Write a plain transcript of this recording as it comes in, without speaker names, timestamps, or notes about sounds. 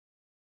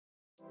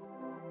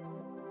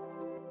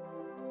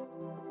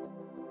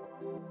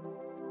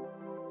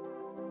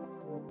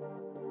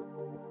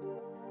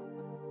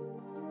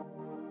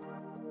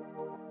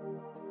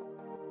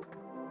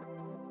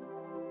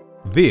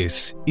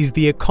This is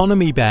the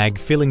economy bag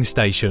filling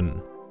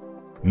station.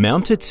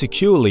 Mount it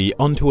securely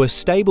onto a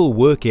stable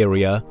work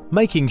area,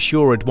 making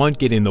sure it won't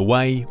get in the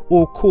way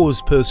or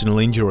cause personal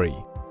injury.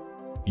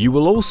 You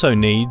will also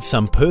need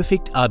some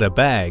Perfect Udder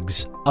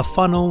bags, a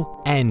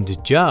funnel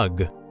and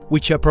jug,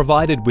 which are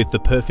provided with the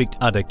Perfect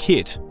Udder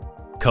kit,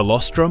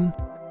 Colostrum,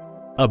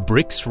 a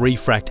bricks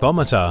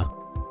refractometer,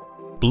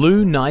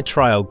 blue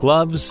nitrile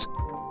gloves,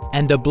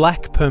 and a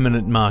black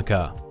permanent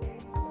marker.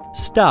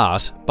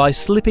 Start by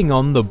slipping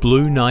on the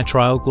blue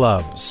nitrile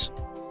gloves.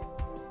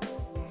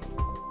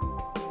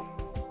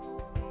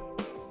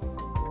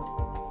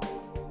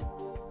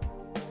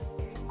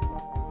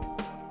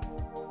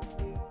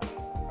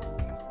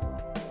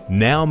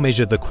 Now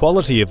measure the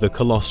quality of the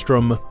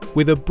colostrum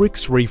with a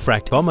bricks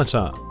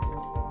refractometer.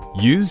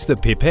 Use the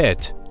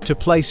pipette to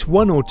place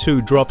 1 or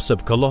 2 drops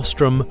of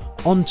colostrum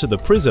onto the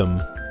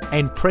prism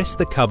and press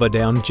the cover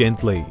down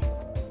gently.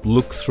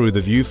 Look through the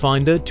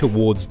viewfinder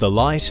towards the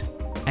light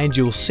and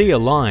you'll see a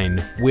line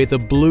where the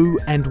blue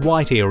and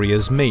white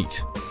areas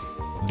meet.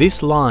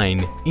 This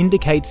line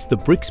indicates the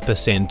bricks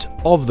percent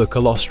of the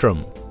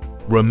colostrum.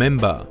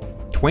 Remember,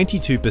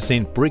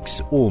 22%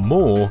 bricks or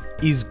more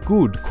is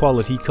good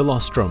quality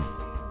colostrum.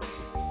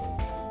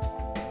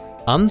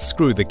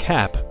 Unscrew the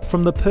cap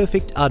from the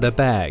Perfect Udder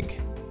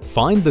bag.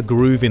 Find the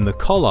groove in the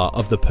collar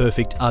of the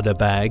Perfect Udder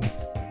bag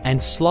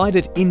and slide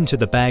it into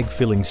the bag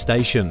filling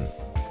station.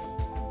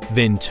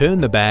 Then turn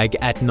the bag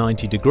at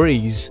 90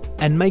 degrees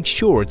and make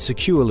sure it's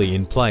securely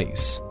in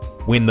place.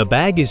 When the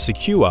bag is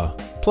secure,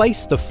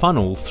 place the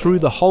funnel through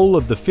the hole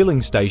of the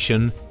filling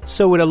station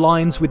so it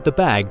aligns with the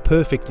bag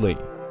perfectly.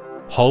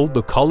 Hold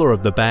the collar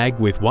of the bag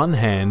with one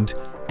hand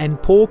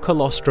and pour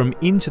colostrum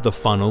into the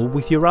funnel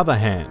with your other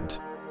hand.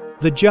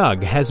 The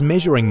jug has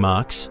measuring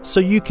marks so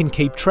you can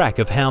keep track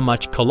of how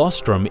much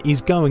colostrum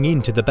is going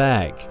into the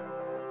bag.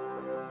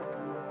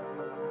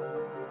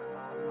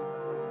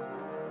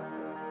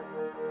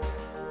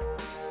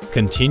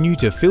 Continue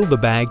to fill the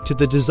bag to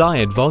the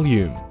desired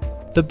volume.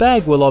 The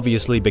bag will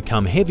obviously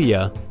become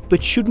heavier,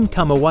 but shouldn't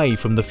come away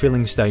from the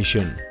filling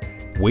station.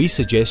 We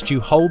suggest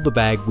you hold the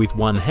bag with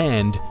one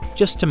hand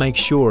just to make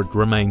sure it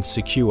remains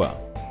secure.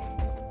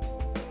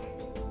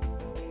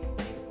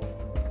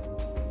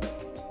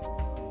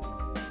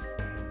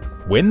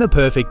 When the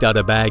Perfect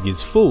Udder bag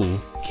is full,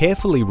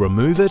 carefully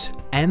remove it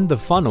and the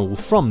funnel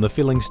from the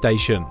filling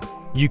station.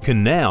 You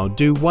can now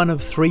do one of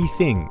 3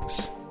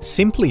 things.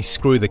 Simply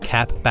screw the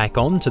cap back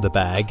onto the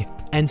bag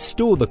and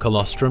store the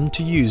colostrum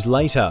to use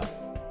later.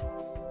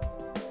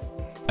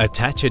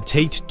 Attach a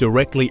teat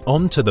directly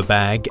onto the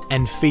bag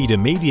and feed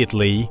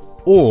immediately,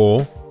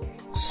 or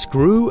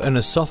screw an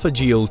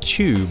esophageal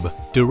tube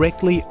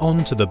directly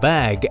onto the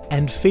bag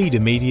and feed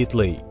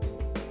immediately.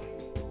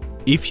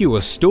 If you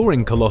are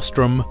storing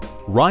colostrum,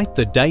 write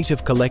the date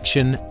of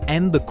collection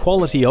and the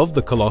quality of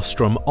the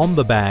colostrum on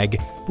the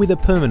bag with a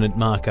permanent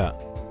marker.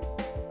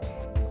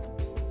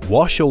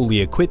 Wash all the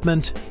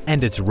equipment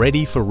and it's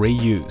ready for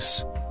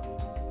reuse.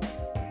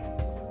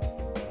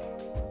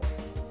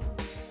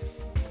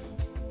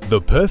 The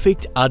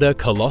Perfect Udder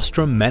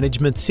Colostrum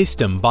Management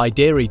System by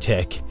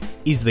DairyTech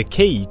is the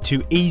key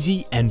to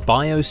easy and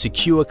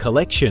biosecure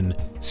collection,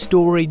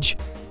 storage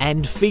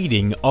and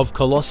feeding of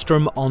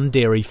colostrum on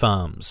dairy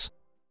farms.